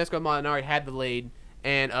stretch, Francesco Molinari had the lead,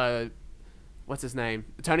 and what's his name?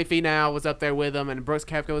 Tony Finau was up there with him, and Brooks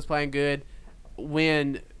Koepka was playing good.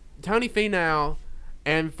 When Tony Finau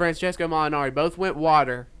and Francesco Molinari both went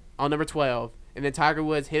water on number 12, and then Tiger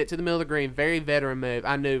Woods hit it to the middle of the green, very veteran move.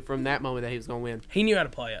 I knew from that moment that he was going to win. He knew how to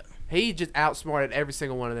play it. He just outsmarted every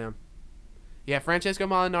single one of them. Yeah, Francesco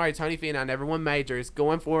Molinari, Tony Finau never won majors,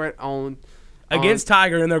 going for it on Against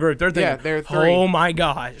Tiger in their group. They're thinking, they're 3. oh my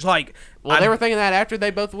gosh. They were thinking that after they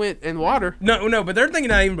both went in water. No, but they're thinking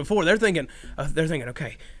that even before. They're thinking,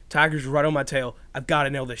 okay, Tiger's right on my tail. I've got to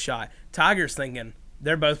nail this shot. Tiger's thinking,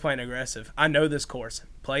 they're both playing aggressive. I know this course.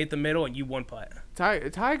 Play at the middle, and you one putt.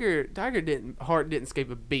 Tiger didn't skip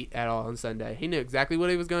a beat at all on Sunday. He knew exactly what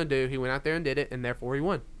he was going to do. He went out there and did it, and therefore he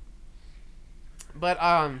won. But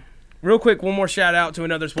real quick, one more shout out to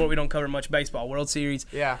another sport we don't cover much: baseball, World Series.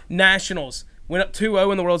 Yeah. Nationals went up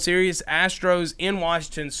 2-0 in the World Series. Astros in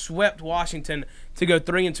Washington swept Washington to go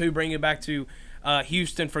 3-2, bringing it back to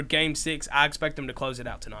Houston for Game 6. I expect them to close it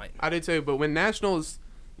out tonight. I do too. But when the Nationals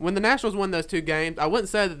won those 2 games, I wouldn't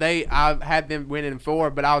say that I've had them winning 4,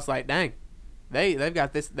 but I was like, dang, they've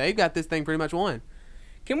got this thing pretty much won.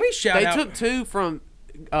 Can we shout out? They took 2 from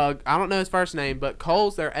I don't know his first name, but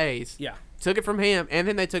Cole's their ace. Yeah. Took it from him, and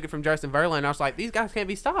then they took it from Justin Verlander. I was like, these guys can't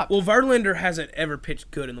be stopped. Well, Verlander hasn't ever pitched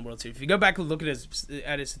good in the World Series. If you go back and look at his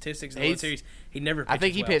statistics in the World Series, he never pitched I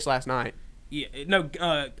think he well. pitched last night. Yeah, no,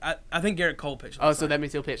 I think Garrett Cole pitched. Oh, so that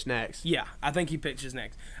means he'll pitch next. Yeah, I think he pitches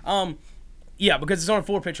next. Yeah, because it's on a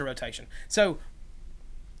 4-pitcher rotation. So,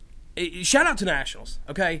 shout out to the Nationals.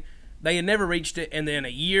 Okay, they had never reached it, and then a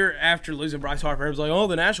year after losing Bryce Harper, it was like, oh,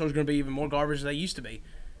 the Nationals are going to be even more garbage than they used to be.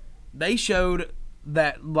 They showed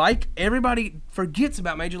that, like everybody forgets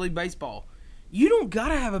about Major League Baseball, you don't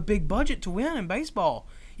gotta have a big budget to win in baseball.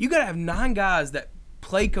 You gotta have 9 guys that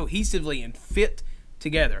play cohesively and fit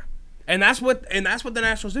together. And that's what the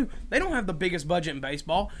Nationals do. They don't have the biggest budget in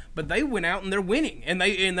baseball, but they went out and they're winning. And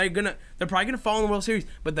they're probably gonna fall in the World Series,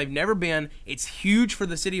 but they've never been. It's huge for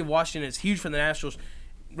the city of Washington. It's huge for the Nationals.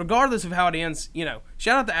 Regardless of how it ends,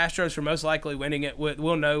 shout out the Astros for most likely winning it.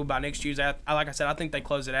 We'll know by next Tuesday. Like I said, I think they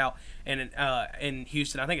close it out in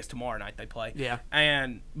Houston. I think it's tomorrow night they play. Yeah.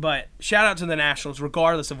 But shout out to the Nationals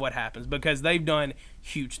regardless of what happens because they've done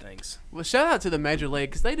huge things. Well, shout out to the Major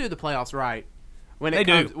League because they do the playoffs right. When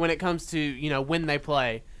it comes to when they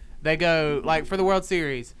play, they go like for the World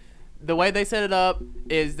Series. The way they set it up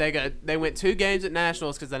is they went 2 games at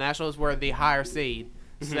Nationals because the Nationals were the higher seed.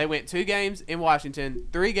 So they went 2 games in Washington,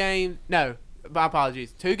 2 games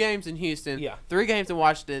in Houston, 3 games in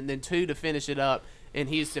Washington, and then 2 to finish it up in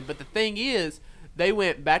Houston. But the thing is, they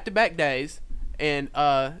went back-to-back days in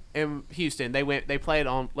Houston. They played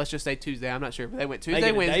on, let's just say Tuesday. I'm not sure, but they went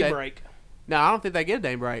Tuesday, Wednesday. Day break. No, I don't think they get a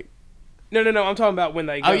day break. No. I'm talking about when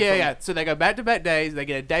they go. Oh yeah. So they go back-to-back days. They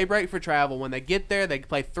get a day break for travel. When they get there, they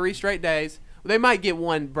play 3 straight days. They might get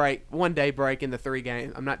one day break in the 3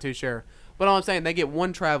 games. I'm not too sure. But all I'm saying, they get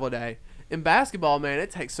 1 travel day. In basketball, man, it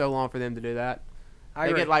takes so long for them to do that.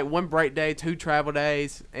 They get like 1 break day, 2 travel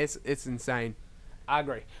days. It's insane. I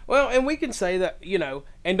agree. Well, and we can say that,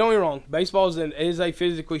 and don't get me wrong, baseball is a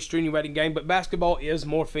physically extenuating game, but basketball is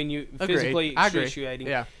more physically I agree. extenuating.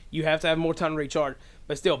 Yeah. You have to have more time to recharge.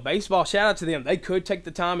 But still, baseball, shout out to them. They could take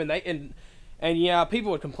the time, and yeah,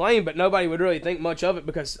 people would complain, but nobody would really think much of it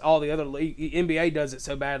because all the other NBA does it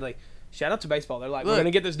so badly. Shout out to baseball. They're like, we're going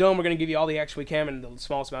to get this done. We're going to give you all the action we can in the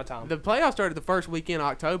smallest amount of time. The playoffs started the first week in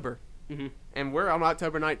October. Mm-hmm. And we're on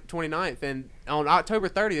October 29th. And on October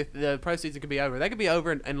 30th, the pro season could be over. That could be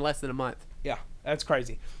over in less than a month. Yeah, that's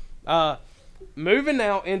crazy. Moving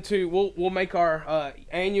now into, we'll make our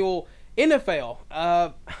annual NFL.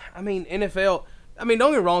 NFL. Don't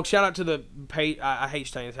get me wrong. Shout out to the I hate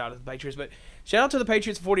saying shout out to the Patriots, but shout out to the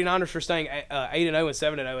Patriots and 49ers for staying 8-0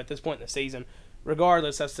 and 7-0 at this point in the season.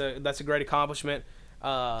 Regardless, that's a great accomplishment.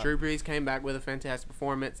 Drew Brees came back with a fantastic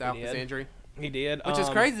performance out of his injury. He did. Which is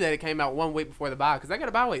crazy that it came out 1 week before the bye because they got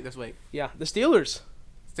a bye week this week. Yeah, the Steelers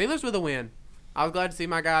with a win. I was glad to see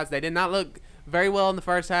my guys. They did not look very well in the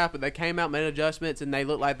first half, but they came out, made adjustments, and they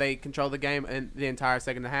looked like they controlled the game in the entire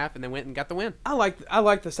second half, and they went and got the win. I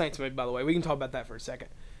like the Saints move, by the way. We can talk about that for a second.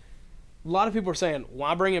 A lot of people are saying,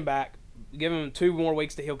 why bring him back? Give him 2 more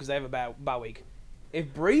weeks to heal because they have a bye week.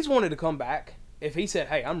 If Breeze wanted to come back, if he said,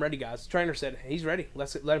 hey, I'm ready, guys. The trainer said, he's ready.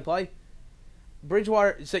 Let him play.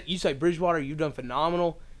 Bridgewater, you say, Bridgewater, you've done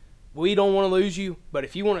phenomenal. We don't want to lose you, but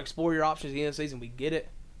if you want to explore your options at the end of the season, we get it.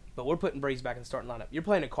 But we're putting Breeze back in the starting lineup. You're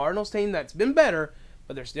playing a Cardinals team that's been better,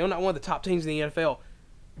 but they're still not one of the top teams in the NFL.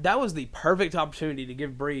 That was the perfect opportunity to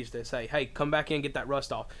give Breeze to say, hey, come back in and get that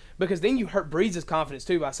rust off. Because then you hurt Breeze's confidence,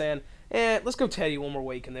 too, by saying, let's go Teddy 1 more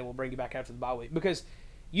week, and then we'll bring you back after the bye week. Because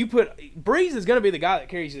Breeze is going to be the guy that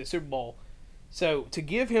carries you to the Super Bowl. So to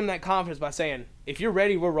give him that confidence by saying, if you're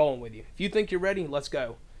ready, we're rolling with you. If you think you're ready, let's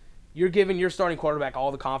go. You're giving your starting quarterback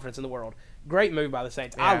all the confidence in the world. Great move by the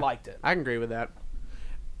Saints. Yeah, I liked it. I can agree with that.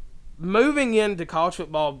 Moving into college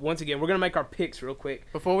football, once again, we're going to make our picks real quick.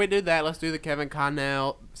 Before we do that, let's do the Kevin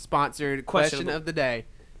Connell sponsored question of the day.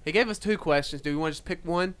 He gave us 2 questions. Do we want to just pick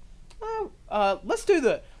one? Let's do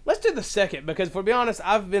the second, because to be honest,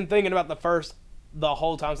 I've been thinking about the first the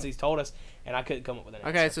whole time since he's told us, and I couldn't come up with an answer.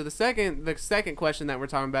 Okay, so the second question that we're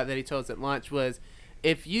talking about that he told us at lunch was,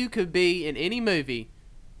 if you could be in any movie,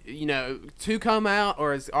 to come out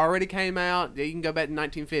or has already came out, you can go back to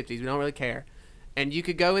 1950s, we don't really care, and you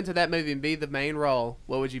could go into that movie and be the main role,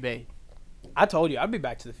 what would you be? I told you I'd be in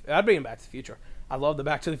Back to the Future. I love the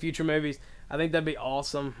Back to the Future movies. I think that'd be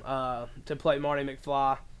awesome to play Marty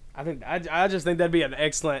McFly. I just think that'd be an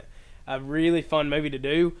excellent, really fun movie to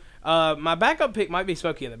do. My backup pick might be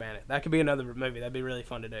Smokey and the Bandit. That could be another movie. That'd be really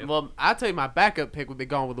fun to do. Well, I'll tell you my backup pick would be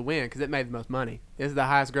Gone with the Wind because it made the most money. It's the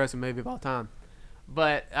highest grossing movie of all time.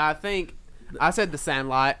 But I think I said The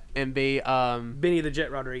Sandlot and be Benny the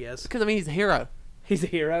Jet Rodriguez. Because he's a hero. He's a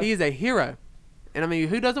hero. He is a hero. And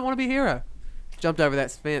who doesn't want to be a hero? Jumped over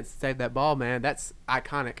that fence, saved that ball, man. That's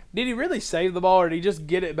iconic. Did he really save the ball, or did he just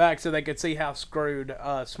get it back so they could see how screwed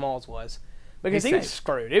Smalls was? Because he was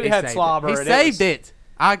screwed. It had slobber. He saved it.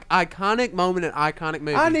 Iconic moment and iconic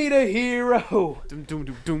movie. I need a hero. Doom, doom,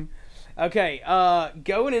 doom, doom. Okay,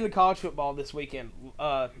 going into college football this weekend,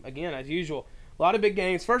 again, as usual, a lot of big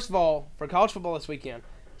games. First of all, for college football this weekend,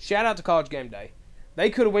 shout out to College Game Day. They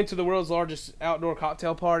could have went to the world's largest outdoor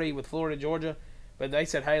cocktail party with Florida, Georgia, but they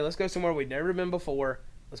said, hey, let's go somewhere we've never been before.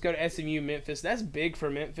 Let's go to SMU, Memphis. That's big for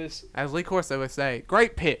Memphis. As Lee Corso would say,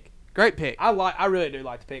 great pick. Great pick. I really do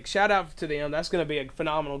like the pick. Shout out to them. That's going to be a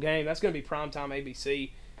phenomenal game. That's going to be primetime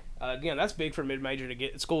ABC. Again, that's big for mid-major to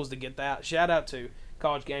get schools to get that. Shout out to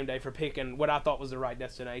College Game Day for picking what I thought was the right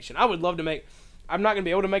destination. I would love to make. I'm not going to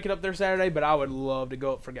be able to make it up there Saturday, but I would love to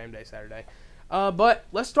go up for Game Day Saturday. But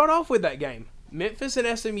let's start off with that game, Memphis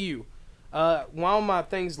and SMU. While my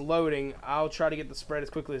thing's loading, I'll try to get the spread as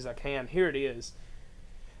quickly as I can. Here it is.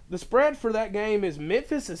 The spread for that game is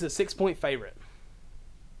Memphis is a 6-point favorite.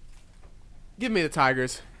 Give me the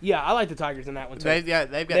Tigers. Yeah, I like the Tigers in that one too. They've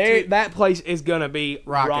got that place is gonna be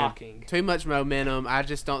rocking. Too much momentum. I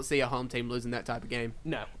just don't see a home team losing that type of game.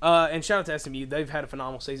 No. And shout out to SMU. They've had a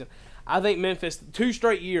phenomenal season. I think Memphis, 2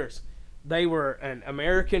 straight years, they were an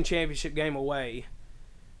American championship game away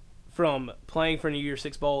from playing for a New Year's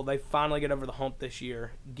Six Bowl. They finally get over the hump this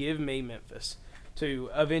year. Give me Memphis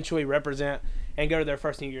to eventually represent and go to their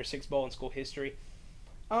first New Year's Six Bowl in school history.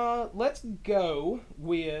 Let's go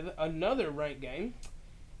with another ranked game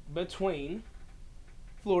between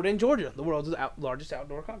Florida and Georgia, the world's largest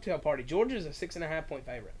outdoor cocktail party. Georgia is a 6.5-point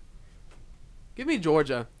favorite. Give me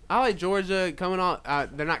Georgia. I like Georgia coming off.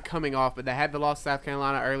 They're not coming off, but they had the loss to South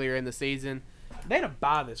Carolina earlier in the season. They had a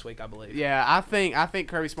bye this week, I believe. Yeah, I think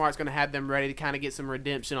Kirby Smart's going to have them ready to kind of get some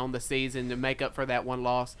redemption on the season to make up for that one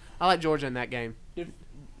loss. I like Georgia in that game. Did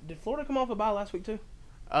Florida come off a bye last week too?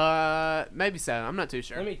 Maybe so. I'm not too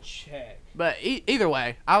sure. Let me check. But either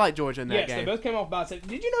way, I like Georgia in that Yes, game. they both came off byes.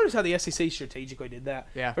 Did you notice how the SEC strategically did that?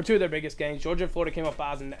 Yeah. For two of their biggest games, Georgia and Florida came off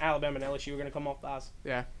byes, and Alabama and LSU were going to come off byes.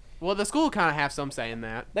 Yeah. Well, the school kind of have some say in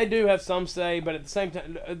that. They do have some say, but at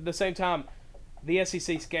the same time, the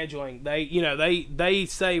SEC scheduling, they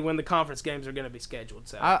say when the conference games are going to be scheduled.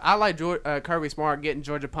 So I like Kirby Smart getting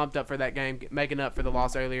Georgia pumped up for that game, making up for the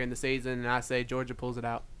loss earlier in the season, and I say Georgia pulls it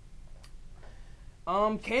out.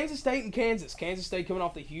 Kansas State and Kansas. Kansas State coming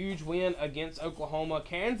off the huge win against Oklahoma.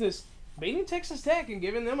 Kansas beating Texas Tech and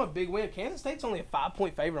giving them a big win. Kansas State's only a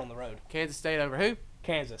 5-point favorite on the road. Kansas State over who?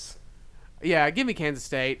 Kansas. Yeah, give me Kansas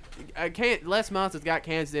State. Les Miles has got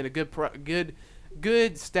Kansas in a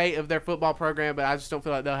good state of their football program, but I just don't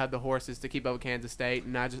feel like they'll have the horses to keep up with Kansas State,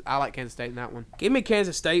 and I like Kansas State in that one. Give me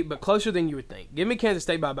Kansas State, but closer than you would think. Give me Kansas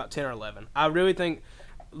State by about 10 or 11. I really think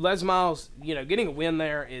Les Miles, getting a win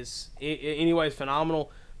there is anyways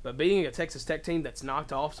phenomenal, but beating a Texas Tech team that's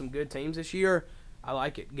knocked off some good teams this year, I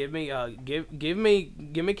like it. Give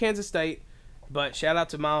me Kansas State, but shout out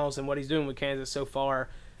to Miles and what he's doing with Kansas so far.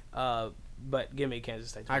 But give me Kansas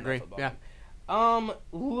State. I agree. Yeah.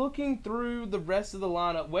 Looking through the rest of the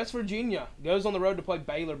lineup, West Virginia goes on the road to play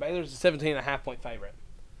Baylor. Baylor's a 17.5-point favorite.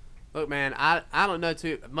 Look, man, I don't know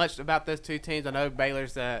too much about those two teams. I know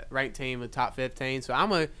Baylor's a ranked team with top 15,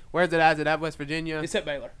 so where's it at? Is it at West Virginia? It's at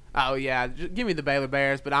Baylor. Oh, yeah. Just give me the Baylor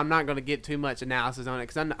Bears, but I'm not going to get too much analysis on it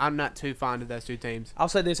because I'm not too fond of those two teams. I'll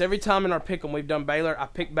say this. Every time in our pick 'em we've done Baylor, I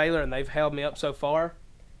picked Baylor, and they've held me up so far.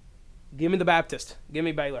 Give me the Baptist. Give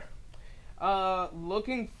me Baylor.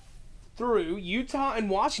 Looking through Utah and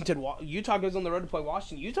Washington. Utah goes on the road to play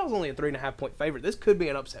Washington. Utah's only a 3.5-point favorite. This could be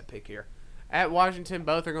an upset pick here. At Washington,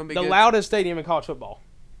 both are going to be the good. loudest stadium in college football.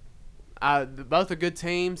 Both are good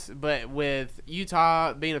teams, but with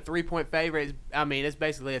Utah being a 3-point favorite, it's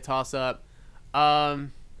basically a toss-up. You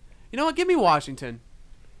know what? Give me Washington.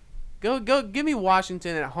 Go! Give me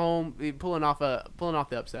Washington at home, pulling off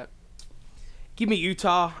the upset. Give me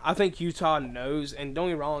Utah. I think Utah knows, and don't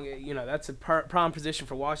get me wrong, that's a prime position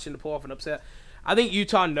for Washington to pull off an upset. I think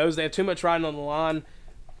Utah knows they have too much riding on the line.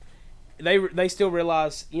 They still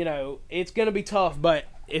realize, it's going to be tough, but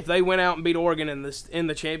if they went out and beat Oregon in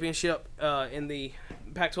the championship, in the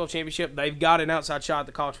Pac-12 championship, they've got an outside shot at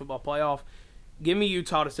the college football playoff. Give me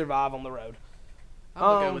Utah to survive on the road.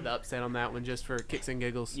 I'll go with the upset on that one just for kicks and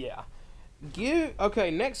giggles. Yeah. Okay,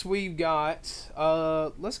 next we've got,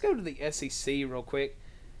 let's go to the SEC real quick.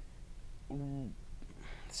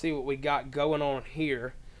 See what we got going on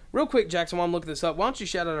here. Real quick, Jackson, while I'm looking this up, why don't you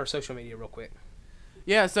shout out our social media real quick?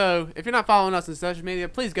 Yeah, so if you're not following us on social media,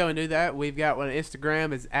 please go and do that. We've got one on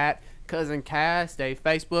Instagram is at CousinCast, a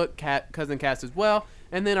Facebook, CousinCast as well.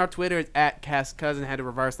 And then our Twitter is at CastCousin. Had to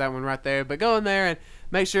reverse that one right there. But go in there and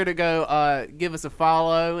make sure to go give us a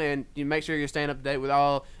follow and you make sure you're staying up to date with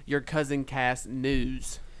all your Cousin Cast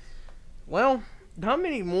news. Well, not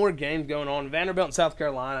many more games going on. Vanderbilt and South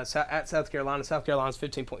Carolina. At South Carolina. South Carolina's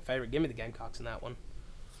 15-point favorite. Give me the Gamecocks in that one.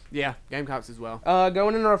 Yeah, Gamecocks as well.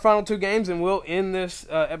 Going into our final two games, and we'll end this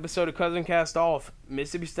episode of Cousin Cast off.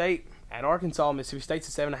 Mississippi State at Arkansas. Mississippi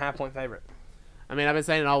State's a 7.5-point favorite. I've been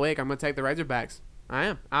saying it all week. I'm going to take the Razorbacks. I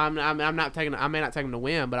am. I may not take them to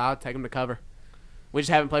win, but I'll take them to cover. We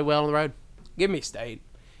just haven't played well on the road. Give me State.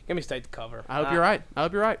 Give me State to cover. I hope you're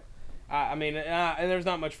right. And there's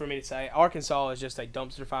not much for me to say. Arkansas is just a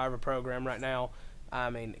dumpster fire of a program right now.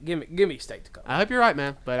 Give me State to cover. I hope you're right,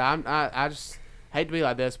 man. But I just hate to be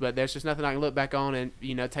like this, but there's just nothing I can look back on and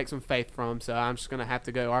take some faith from. So I'm just gonna have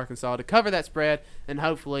to go Arkansas to cover that spread, and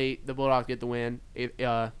hopefully the Bulldogs get the win.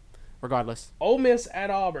 Regardless. Ole Miss at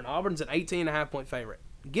Auburn. Auburn's an 18.5-point favorite.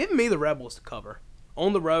 Give me the Rebels to cover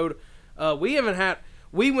on the road. We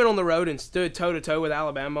went on the road and stood toe-to-toe with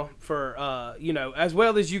Alabama for, as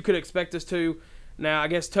well as you could expect us to. Now, I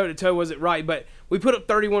guess toe-to-toe wasn't right, but we put up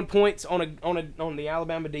 31 points on the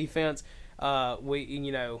Alabama defense. What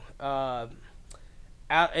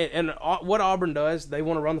Auburn does, they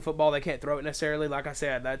want to run the football. They can't throw it necessarily. Like I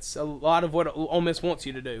said, that's a lot of what Ole Miss wants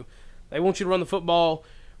you to do. They want you to run the football,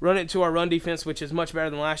 run it to our run defense, which is much better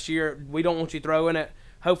than last year. We don't want you throwing it.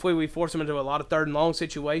 Hopefully we force them into a lot of third and long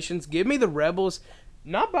situations. Give me the Rebels,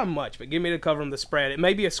 not by much, but give me to cover them the spread. It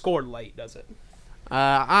may be a score late, does it?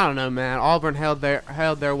 I don't know, man. Auburn held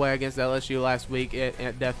their way against LSU last week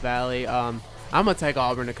at Death Valley. I'm gonna take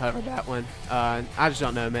Auburn to cover that one. I just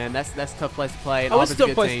don't know, man. That's a tough place to play. It's a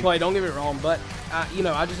tough place to play. Don't get me wrong, but I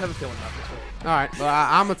just have a feeling about this one. All right, well,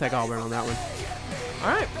 I'm gonna take Auburn on that one.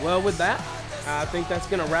 All right. Well, with that, I think that's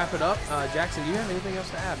going to wrap it up. Jackson, do you have anything else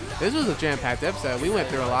to add? This was a jam-packed episode. We went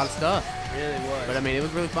through a lot of stuff. Really was. But I mean, it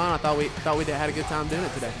was really fun. I thought we had a good time doing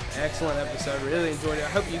it today. Excellent episode. Really enjoyed it. I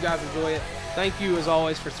hope you guys enjoy it. Thank you, as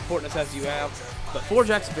always, for supporting us as you have. But for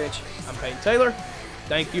Jackson Finch, I'm Peyton Taylor.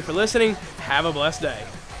 Thank you for listening. Have a blessed day.